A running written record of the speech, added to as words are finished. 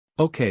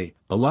Okay,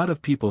 a lot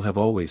of people have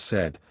always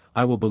said,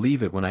 I will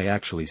believe it when I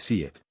actually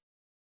see it.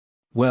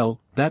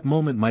 Well, that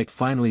moment might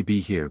finally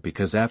be here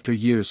because after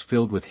years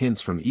filled with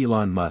hints from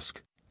Elon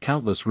Musk,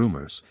 countless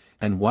rumors,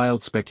 and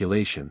wild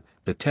speculation,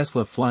 the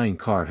Tesla flying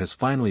car has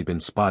finally been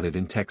spotted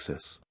in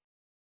Texas.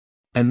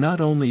 And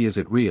not only is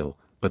it real,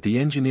 but the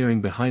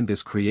engineering behind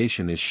this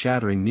creation is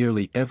shattering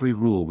nearly every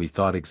rule we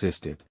thought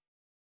existed.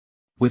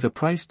 With a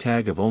price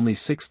tag of only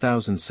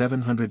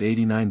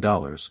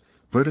 $6,789,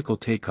 vertical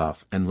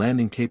takeoff and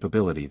landing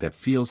capability that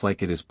feels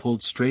like it is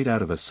pulled straight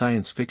out of a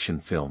science fiction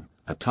film,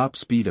 a top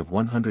speed of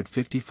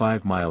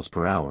 155 miles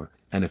per hour,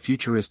 and a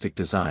futuristic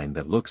design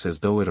that looks as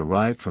though it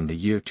arrived from the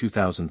year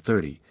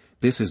 2030,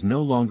 this is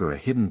no longer a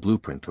hidden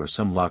blueprint or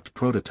some locked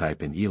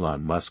prototype in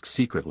Elon Musk's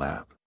secret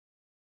lab.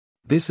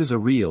 This is a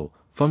real,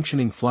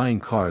 functioning flying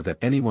car that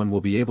anyone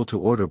will be able to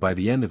order by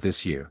the end of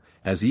this year,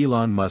 as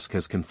Elon Musk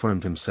has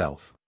confirmed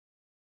himself.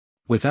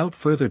 Without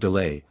further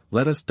delay,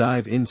 let us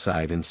dive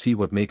inside and see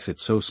what makes it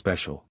so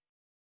special.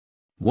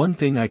 One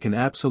thing I can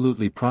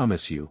absolutely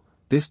promise you,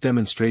 this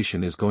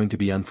demonstration is going to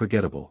be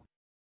unforgettable.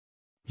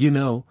 You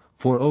know,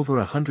 for over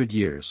 100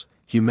 years,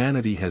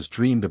 humanity has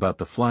dreamed about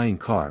the flying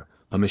car,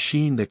 a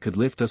machine that could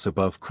lift us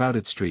above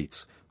crowded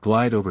streets,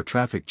 glide over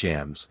traffic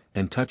jams,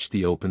 and touch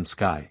the open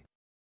sky.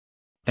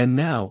 And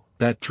now,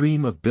 that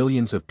dream of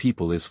billions of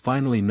people is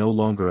finally no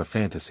longer a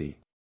fantasy.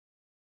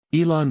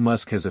 Elon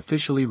Musk has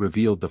officially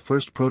revealed the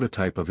first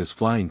prototype of his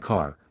flying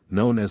car,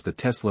 known as the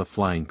Tesla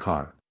flying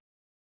car.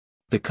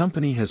 The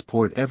company has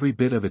poured every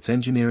bit of its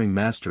engineering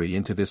mastery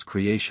into this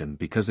creation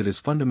because it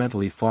is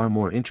fundamentally far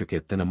more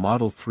intricate than a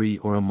Model 3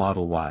 or a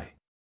Model Y.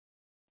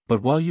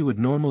 But while you would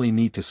normally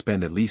need to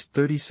spend at least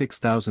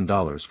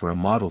 $36,000 for a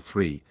Model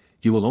 3,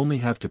 you will only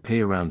have to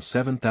pay around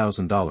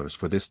 $7,000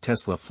 for this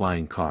Tesla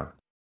flying car.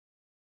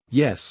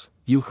 Yes,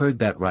 you heard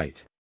that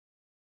right.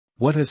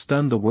 What has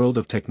stunned the world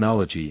of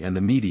technology and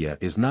the media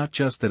is not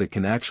just that it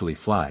can actually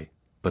fly,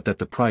 but that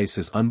the price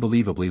is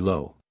unbelievably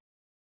low.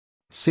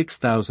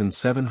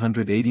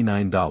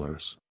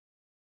 $6,789.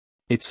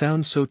 It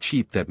sounds so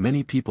cheap that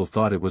many people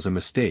thought it was a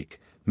mistake,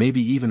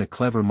 maybe even a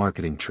clever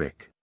marketing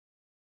trick.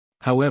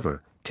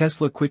 However,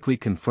 Tesla quickly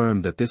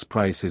confirmed that this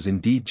price is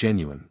indeed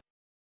genuine.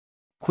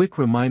 Quick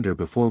reminder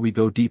before we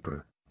go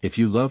deeper, if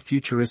you love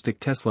futuristic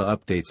Tesla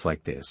updates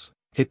like this,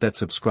 hit that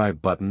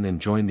subscribe button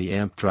and join the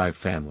AMP Drive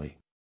family.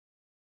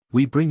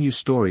 We bring you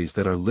stories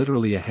that are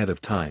literally ahead of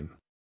time.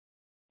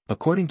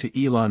 According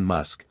to Elon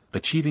Musk,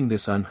 achieving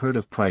this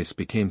unheard-of price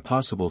became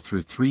possible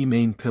through three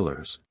main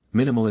pillars: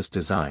 minimalist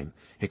design,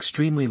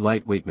 extremely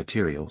lightweight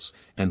materials,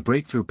 and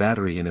breakthrough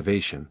battery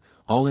innovation,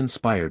 all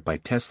inspired by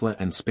Tesla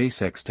and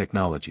SpaceX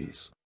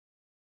technologies.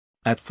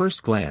 At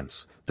first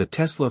glance, the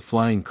Tesla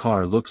flying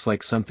car looks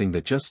like something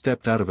that just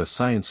stepped out of a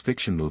science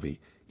fiction movie,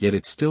 yet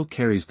it still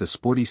carries the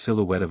sporty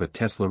silhouette of a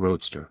Tesla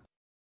Roadster.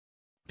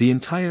 The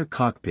entire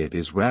cockpit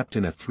is wrapped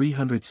in a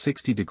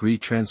 360-degree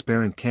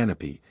transparent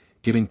canopy,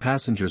 giving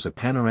passengers a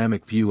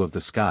panoramic view of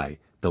the sky,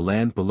 the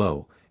land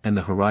below, and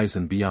the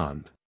horizon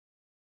beyond.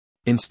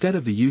 Instead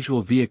of the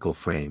usual vehicle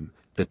frame,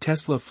 the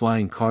Tesla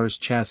flying car's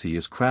chassis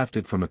is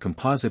crafted from a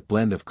composite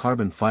blend of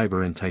carbon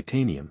fiber and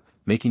titanium,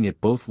 making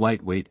it both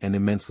lightweight and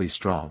immensely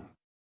strong.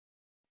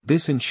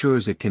 This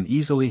ensures it can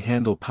easily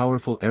handle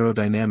powerful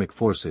aerodynamic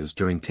forces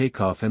during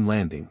takeoff and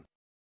landing.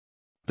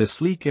 The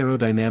sleek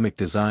aerodynamic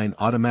design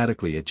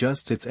automatically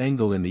adjusts its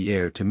angle in the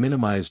air to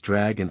minimize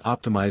drag and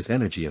optimize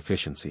energy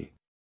efficiency.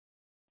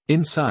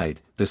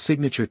 Inside, the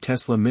signature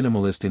Tesla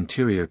minimalist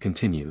interior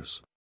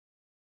continues.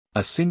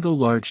 A single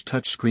large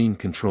touchscreen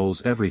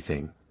controls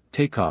everything: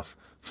 takeoff,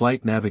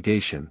 flight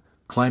navigation,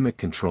 climate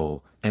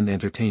control, and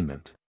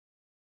entertainment.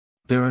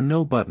 There are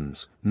no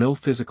buttons, no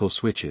physical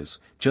switches,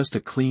 just a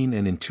clean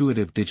and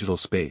intuitive digital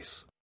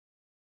space.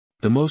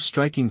 The most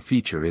striking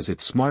feature is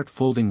its smart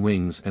folding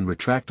wings and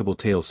retractable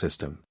tail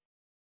system.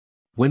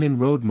 When in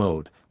road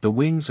mode, the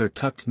wings are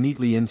tucked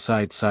neatly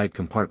inside side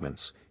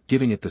compartments,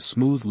 giving it the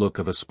smooth look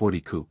of a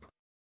sporty coupe.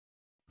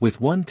 With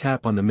one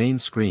tap on the main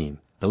screen,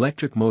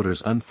 electric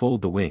motors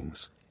unfold the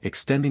wings,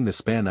 extending the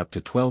span up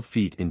to 12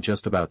 feet in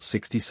just about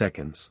 60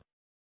 seconds.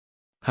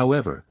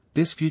 However,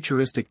 this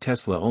futuristic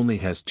Tesla only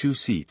has 2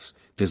 seats,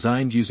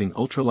 designed using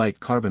ultralight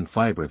carbon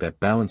fiber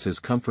that balances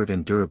comfort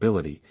and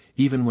durability,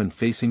 even when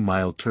facing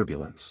mild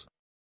turbulence.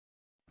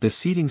 The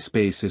seating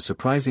space is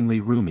surprisingly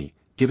roomy,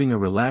 giving a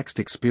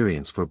relaxed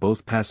experience for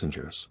both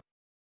passengers.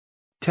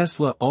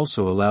 Tesla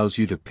also allows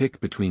you to pick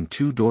between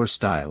 2 door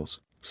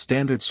styles: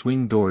 standard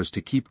swing doors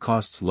to keep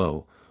costs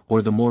low,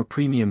 or the more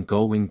premium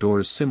gullwing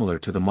doors similar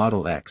to the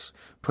Model X,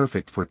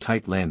 perfect for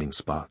tight landing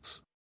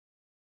spots.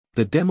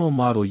 The demo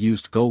model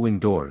used gullwing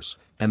doors,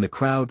 and the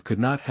crowd could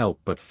not help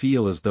but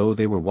feel as though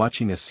they were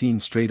watching a scene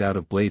straight out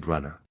of Blade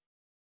Runner.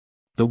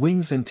 The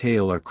wings and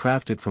tail are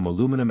crafted from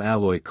aluminum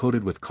alloy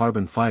coated with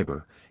carbon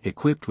fiber,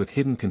 equipped with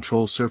hidden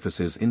control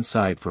surfaces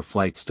inside for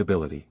flight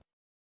stability.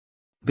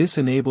 This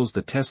enables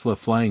the Tesla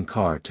flying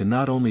car to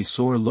not only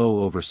soar low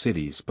over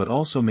cities but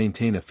also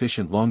maintain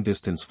efficient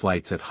long-distance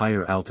flights at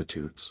higher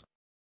altitudes.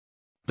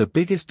 The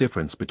biggest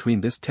difference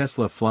between this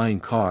Tesla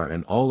flying car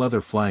and all other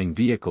flying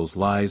vehicles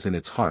lies in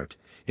its heart,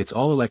 its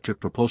all-electric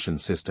propulsion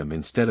system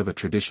instead of a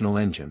traditional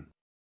engine.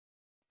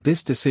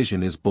 This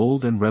decision is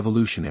bold and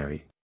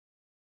revolutionary.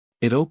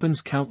 It opens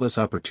countless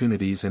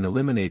opportunities and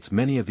eliminates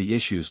many of the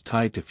issues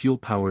tied to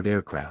fuel-powered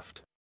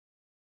aircraft.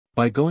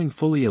 By going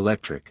fully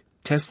electric,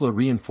 Tesla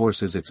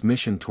reinforces its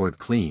mission toward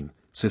clean,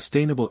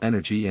 sustainable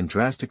energy and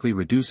drastically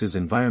reduces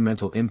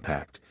environmental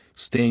impact,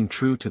 staying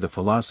true to the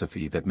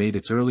philosophy that made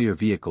its earlier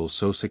vehicles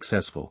so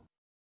successful.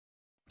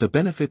 The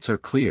benefits are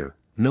clear: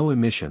 no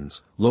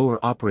emissions,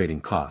 lower operating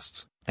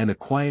costs, and a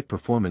quiet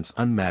performance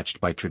unmatched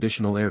by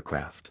traditional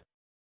aircraft.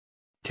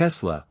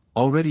 Tesla,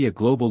 already a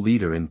global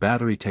leader in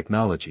battery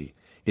technology,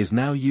 is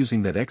now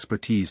using that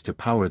expertise to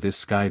power this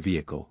sky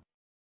vehicle.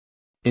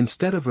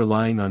 Instead of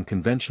relying on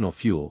conventional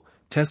fuel,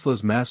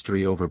 Tesla's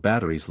mastery over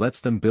batteries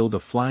lets them build a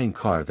flying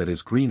car that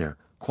is greener,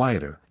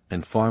 quieter,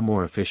 and far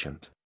more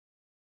efficient.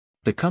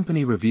 The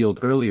company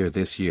revealed earlier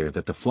this year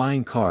that the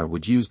flying car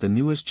would use the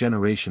newest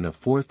generation of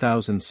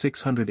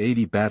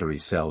 4680 battery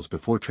cells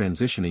before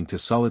transitioning to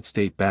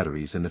solid-state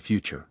batteries in the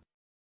future.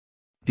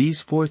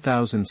 These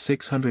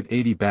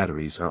 4680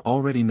 batteries are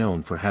already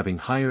known for having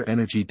higher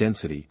energy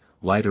density,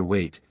 lighter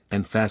weight,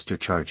 and faster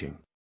charging.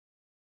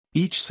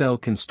 Each cell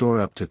can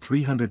store up to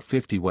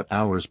 350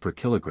 watt-hours per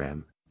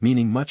kilogram,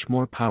 meaning much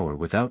more power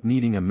without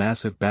needing a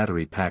massive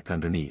battery pack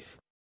underneath.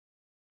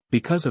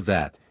 Because of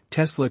that,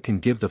 Tesla can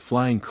give the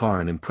flying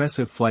car an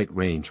impressive flight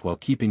range while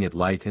keeping it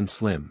light and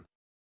slim.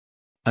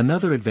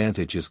 Another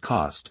advantage is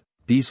cost.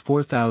 These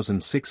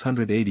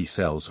 4680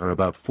 cells are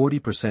about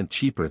 40%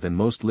 cheaper than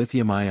most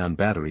lithium-ion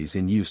batteries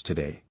in use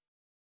today.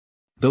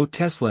 Though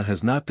Tesla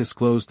has not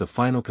disclosed the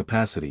final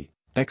capacity,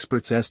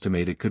 experts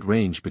estimate it could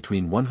range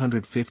between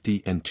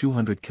 150 and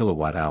 200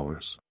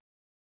 kilowatt-hours.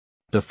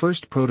 The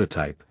first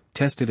prototype,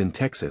 tested in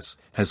Texas,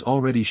 has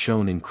already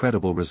shown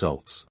incredible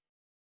results.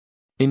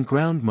 In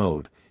ground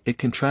mode, it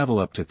can travel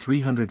up to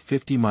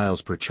 350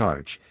 miles per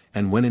charge,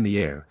 and when in the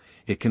air,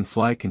 it can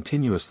fly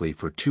continuously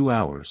for 2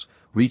 hours,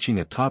 reaching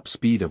a top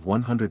speed of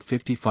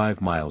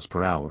 155 miles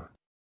per hour.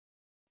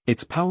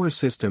 Its power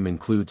system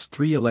includes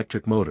 3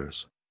 electric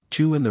motors,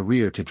 2 in the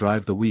rear to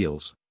drive the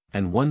wheels,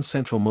 and 1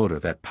 central motor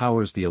that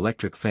powers the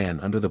electric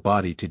fan under the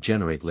body to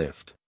generate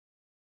lift.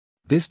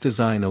 This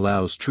design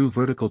allows true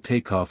vertical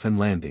takeoff and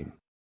landing.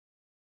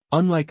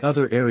 Unlike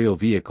other aerial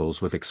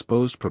vehicles with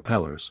exposed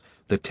propellers,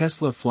 the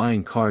Tesla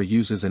flying car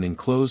uses an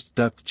enclosed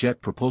duct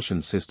jet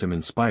propulsion system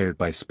inspired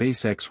by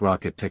SpaceX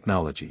rocket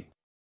technology.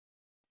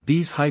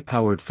 These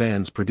high-powered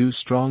fans produce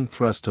strong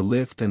thrust to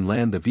lift and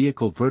land the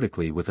vehicle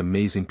vertically with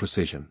amazing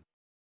precision.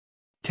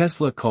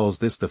 Tesla calls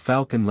this the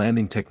Falcon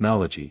Landing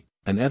technology,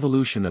 an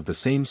evolution of the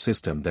same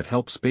system that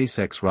helps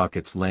SpaceX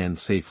rockets land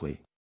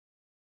safely.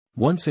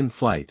 Once in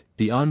flight,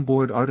 the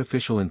onboard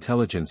artificial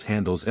intelligence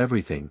handles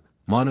everything,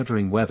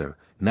 monitoring weather,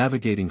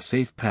 navigating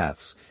safe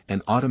paths,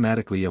 and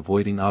automatically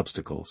avoiding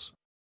obstacles.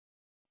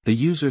 The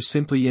user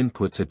simply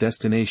inputs a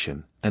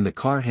destination, and the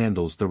car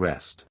handles the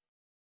rest.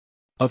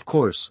 Of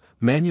course,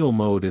 manual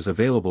mode is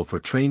available for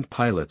trained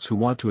pilots who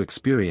want to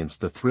experience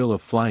the thrill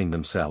of flying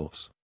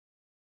themselves.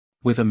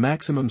 With a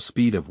maximum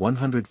speed of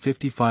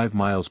 155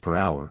 miles per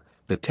hour,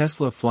 the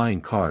Tesla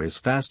flying car is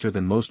faster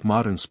than most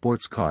modern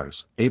sports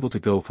cars, able to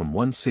go from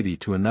one city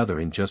to another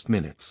in just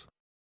minutes.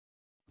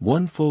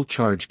 One full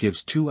charge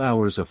gives 2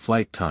 hours of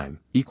flight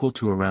time, equal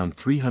to around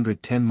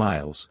 310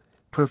 miles,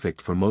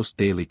 perfect for most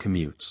daily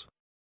commutes.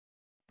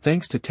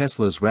 Thanks to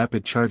Tesla's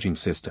rapid charging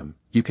system,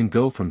 you can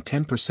go from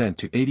 10%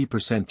 to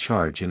 80%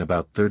 charge in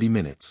about 30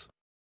 minutes.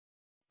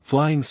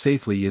 Flying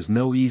safely is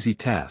no easy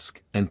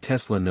task, and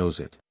Tesla knows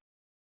it.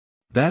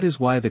 That is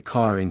why the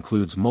car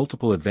includes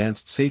multiple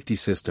advanced safety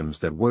systems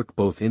that work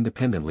both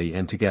independently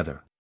and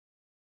together.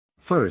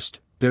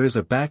 First, there is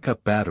a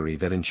backup battery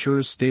that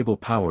ensures stable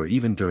power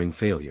even during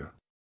failure.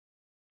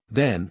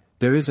 Then,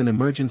 there is an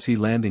emergency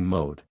landing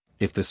mode.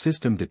 If the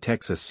system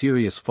detects a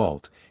serious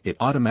fault, it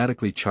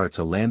automatically charts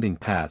a landing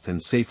path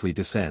and safely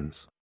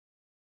descends.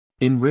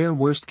 In rare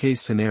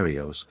worst-case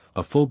scenarios,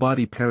 a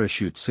full-body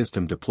parachute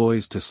system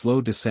deploys to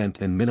slow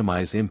descent and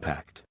minimize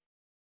impact.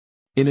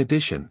 In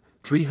addition,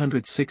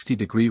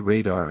 360-degree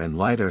radar and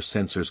LiDAR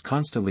sensors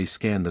constantly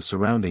scan the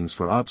surroundings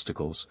for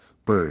obstacles,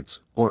 birds,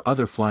 or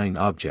other flying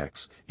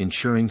objects,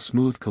 ensuring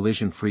smooth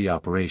collision-free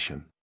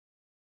operation.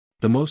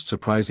 The most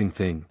surprising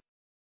thing?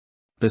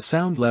 The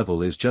sound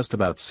level is just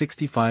about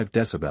 65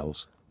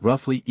 decibels,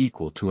 roughly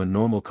equal to a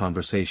normal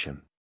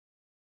conversation.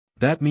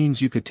 That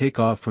means you could take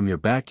off from your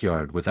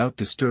backyard without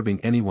disturbing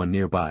anyone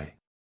nearby.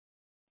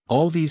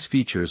 All these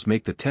features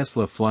make the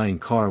Tesla flying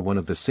car one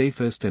of the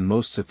safest and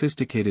most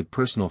sophisticated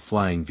personal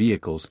flying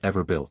vehicles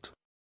ever built.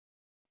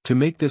 To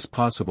make this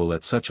possible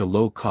at such a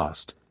low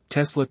cost,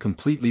 Tesla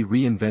completely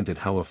reinvented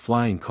how a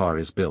flying car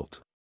is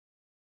built.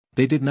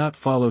 They did not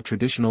follow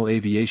traditional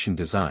aviation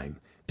design,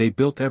 they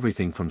built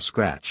everything from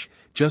scratch,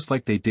 just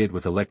like they did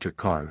with electric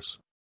cars.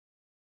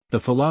 The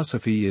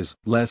philosophy is,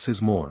 less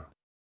is more.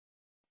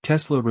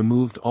 Tesla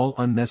removed all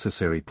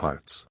unnecessary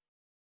parts.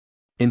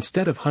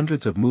 Instead of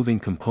hundreds of moving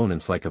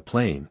components like a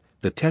plane,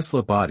 the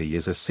Tesla body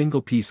is a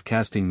single-piece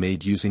casting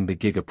made using the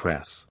Giga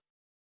Press.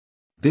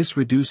 This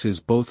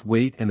reduces both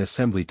weight and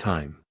assembly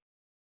time.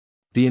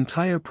 The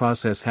entire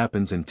process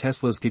happens in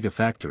Tesla's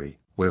Gigafactory,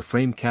 where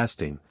frame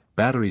casting,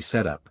 battery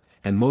setup,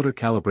 and motor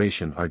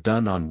calibration are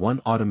done on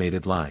one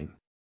automated line.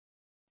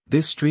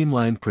 This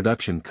streamlined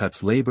production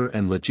cuts labor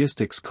and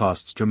logistics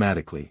costs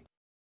dramatically.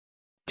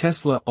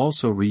 Tesla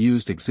also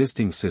reused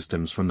existing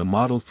systems from the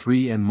Model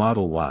 3 and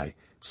Model Y,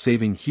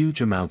 saving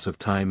huge amounts of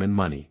time and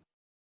money.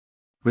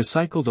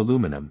 Recycled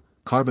aluminum,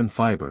 carbon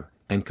fiber,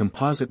 and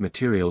composite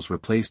materials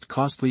replaced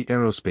costly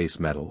aerospace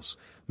metals,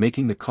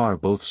 making the car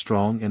both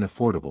strong and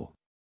affordable.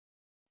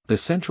 The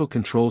central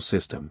control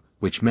system,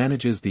 which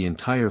manages the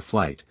entire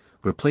flight,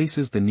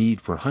 replaces the need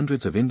for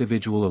hundreds of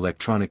individual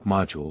electronic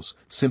modules,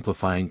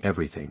 simplifying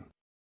everything.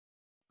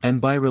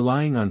 And by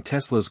relying on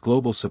Tesla's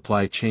global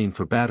supply chain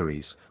for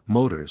batteries,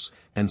 motors,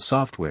 and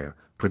software,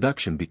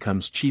 production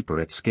becomes cheaper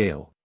at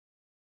scale.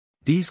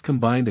 These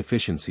combined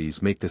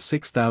efficiencies make the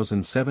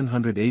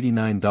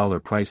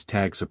 $6,789 price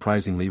tag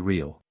surprisingly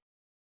real.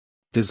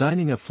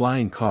 Designing a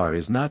flying car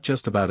is not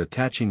just about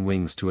attaching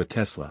wings to a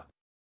Tesla.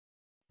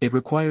 It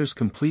requires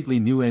completely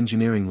new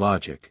engineering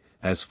logic,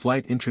 as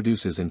flight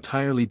introduces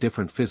entirely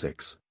different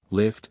physics,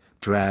 lift,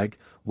 drag,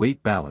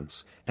 weight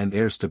balance, and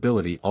air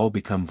stability all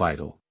become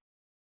vital.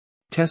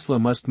 Tesla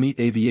must meet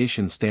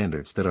aviation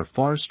standards that are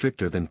far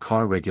stricter than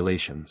car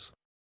regulations.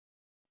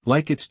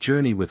 Like its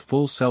journey with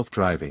full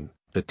self-driving,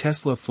 the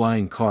Tesla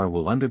flying car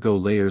will undergo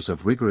layers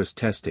of rigorous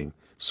testing,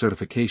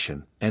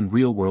 certification, and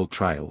real-world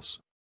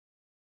trials.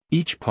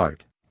 Each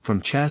part,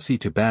 from chassis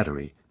to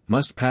battery,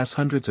 must pass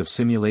hundreds of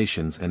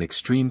simulations and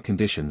extreme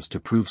conditions to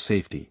prove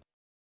safety.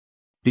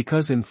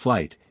 Because in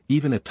flight,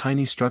 even a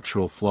tiny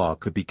structural flaw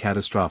could be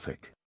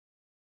catastrophic.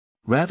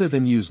 Rather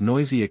than use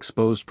noisy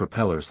exposed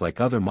propellers like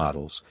other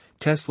models,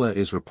 Tesla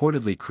is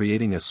reportedly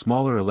creating a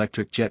smaller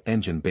electric jet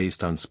engine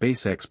based on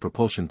SpaceX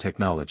propulsion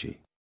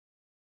technology.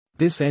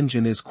 This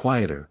engine is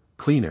quieter,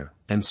 cleaner,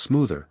 and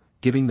smoother,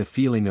 giving the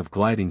feeling of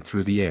gliding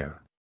through the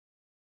air.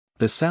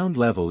 The sound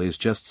level is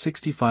just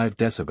 65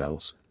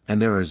 decibels, and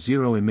there are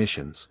zero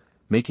emissions,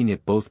 making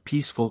it both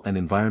peaceful and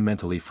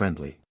environmentally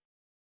friendly.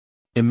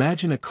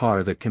 Imagine a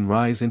car that can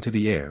rise into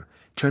the air,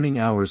 turning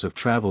hours of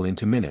travel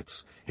into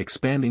minutes,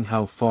 expanding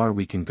how far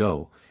we can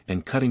go,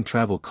 and cutting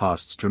travel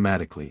costs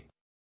dramatically.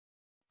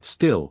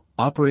 Still,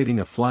 operating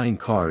a flying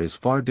car is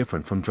far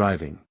different from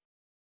driving.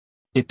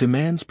 It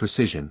demands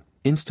precision,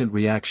 instant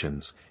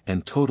reactions,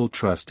 and total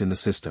trust in the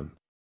system.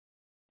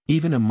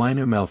 Even a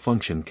minor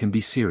malfunction can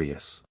be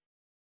serious.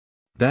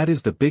 That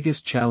is the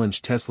biggest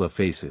challenge Tesla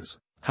faces,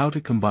 how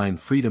to combine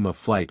freedom of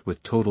flight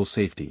with total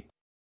safety.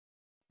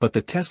 But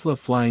the Tesla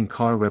flying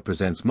car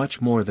represents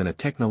much more than a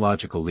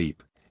technological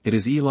leap. It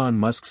is Elon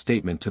Musk's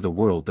statement to the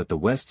world that the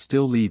West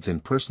still leads in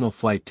personal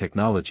flight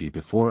technology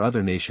before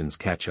other nations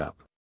catch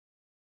up.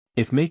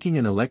 If making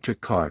an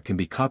electric car can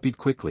be copied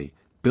quickly,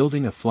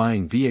 building a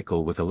flying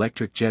vehicle with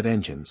electric jet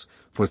engines,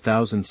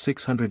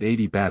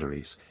 4,680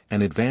 batteries,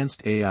 and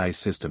advanced AI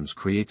systems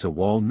creates a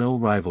wall no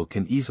rival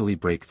can easily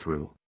break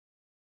through.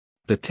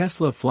 The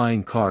Tesla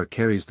flying car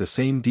carries the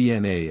same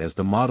DNA as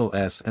the Model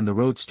S and the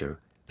Roadster,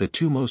 the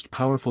two most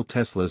powerful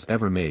Teslas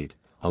ever made,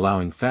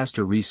 allowing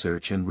faster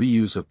research and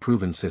reuse of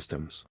proven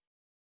systems.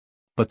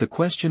 But the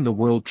question the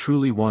world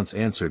truly wants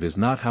answered is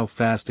not how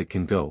fast it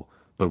can go,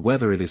 but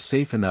whether it is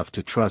safe enough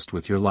to trust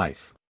with your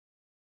life.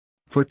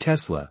 For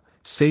Tesla,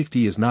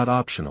 safety is not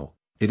optional,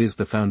 it is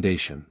the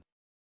foundation.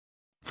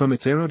 From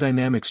its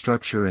aerodynamic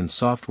structure and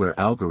software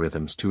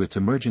algorithms to its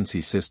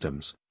emergency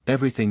systems,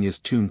 everything is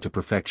tuned to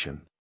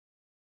perfection.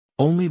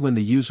 Only when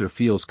the user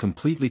feels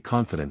completely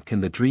confident can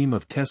the dream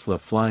of Tesla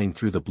flying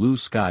through the blue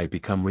sky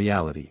become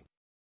reality.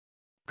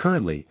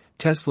 Currently,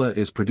 Tesla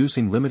is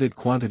producing limited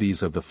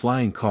quantities of the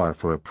flying car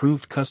for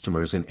approved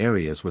customers in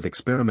areas with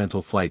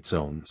experimental flight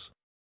zones.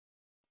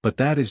 But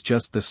that is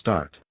just the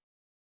start.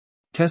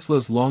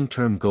 Tesla's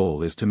long-term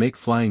goal is to make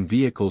flying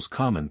vehicles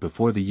common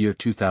before the year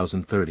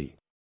 2030.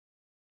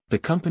 The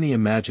company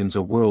imagines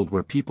a world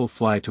where people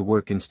fly to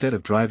work instead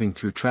of driving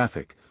through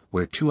traffic,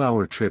 where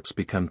 2-hour trips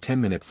become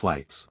 10-minute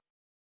flights.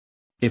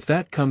 If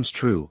that comes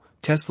true,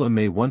 Tesla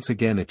may once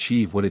again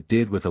achieve what it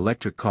did with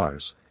electric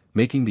cars,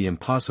 making the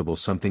impossible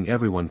something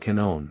everyone can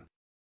own.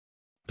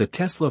 The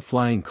Tesla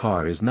flying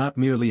car is not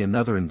merely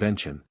another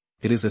invention,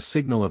 it is a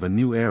signal of a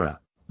new era,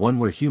 one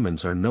where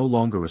humans are no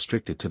longer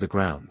restricted to the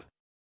ground.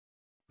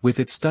 With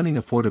its stunning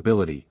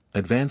affordability,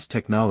 advanced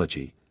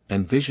technology,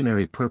 and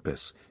visionary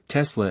purpose,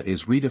 Tesla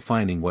is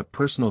redefining what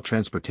personal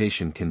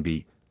transportation can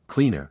be: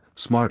 cleaner,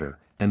 smarter,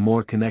 and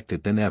more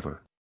connected than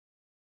ever.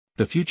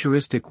 The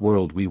futuristic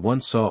world we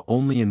once saw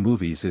only in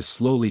movies is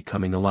slowly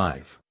coming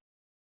alive.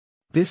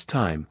 This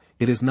time,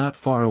 it is not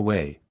far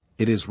away,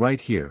 it is right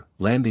here,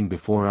 landing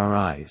before our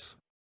eyes.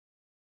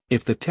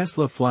 If the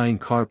Tesla flying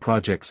car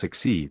project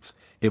succeeds,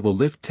 it will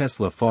lift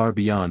Tesla far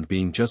beyond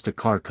being just a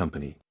car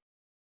company.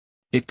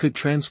 It could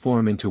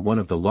transform into one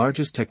of the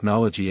largest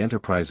technology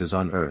enterprises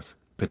on Earth,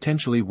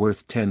 potentially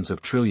worth tens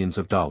of trillions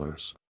of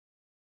dollars.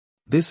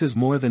 This is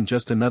more than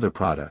just another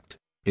product,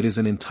 it is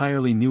an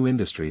entirely new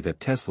industry that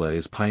Tesla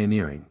is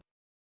pioneering.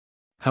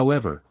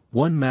 However,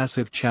 one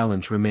massive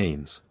challenge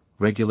remains: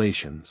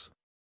 regulations.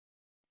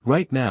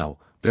 Right now,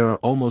 there are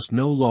almost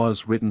no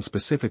laws written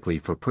specifically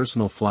for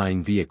personal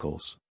flying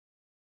vehicles.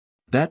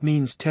 That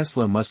means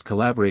Tesla must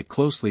collaborate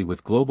closely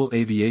with global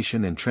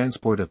aviation and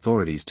transport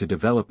authorities to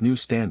develop new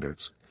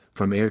standards,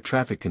 from air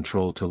traffic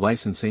control to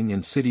licensing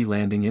and city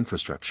landing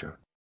infrastructure.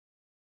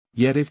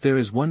 Yet if there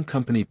is one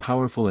company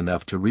powerful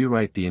enough to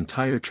rewrite the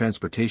entire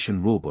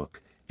transportation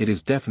rulebook, it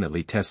is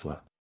definitely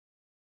Tesla.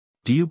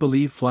 Do you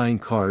believe flying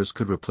cars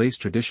could replace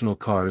traditional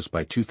cars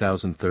by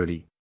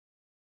 2030?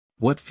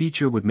 What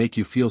feature would make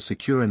you feel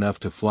secure enough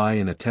to fly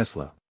in a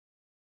Tesla?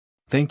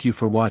 Thank you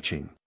for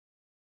watching.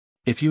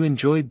 If you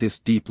enjoyed this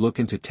deep look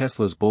into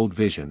Tesla's bold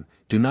vision,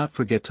 do not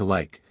forget to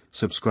like,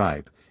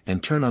 subscribe,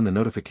 and turn on the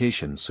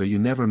notifications so you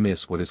never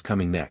miss what is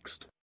coming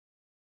next.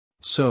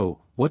 So,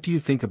 what do you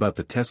think about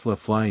the Tesla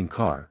flying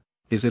car?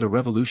 Is it a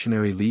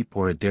revolutionary leap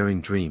or a daring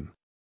dream?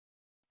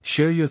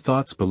 Share your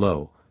thoughts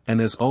below,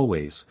 and as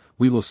always,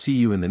 we will see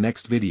you in the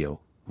next video,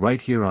 right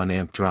here on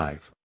AMP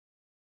Drive.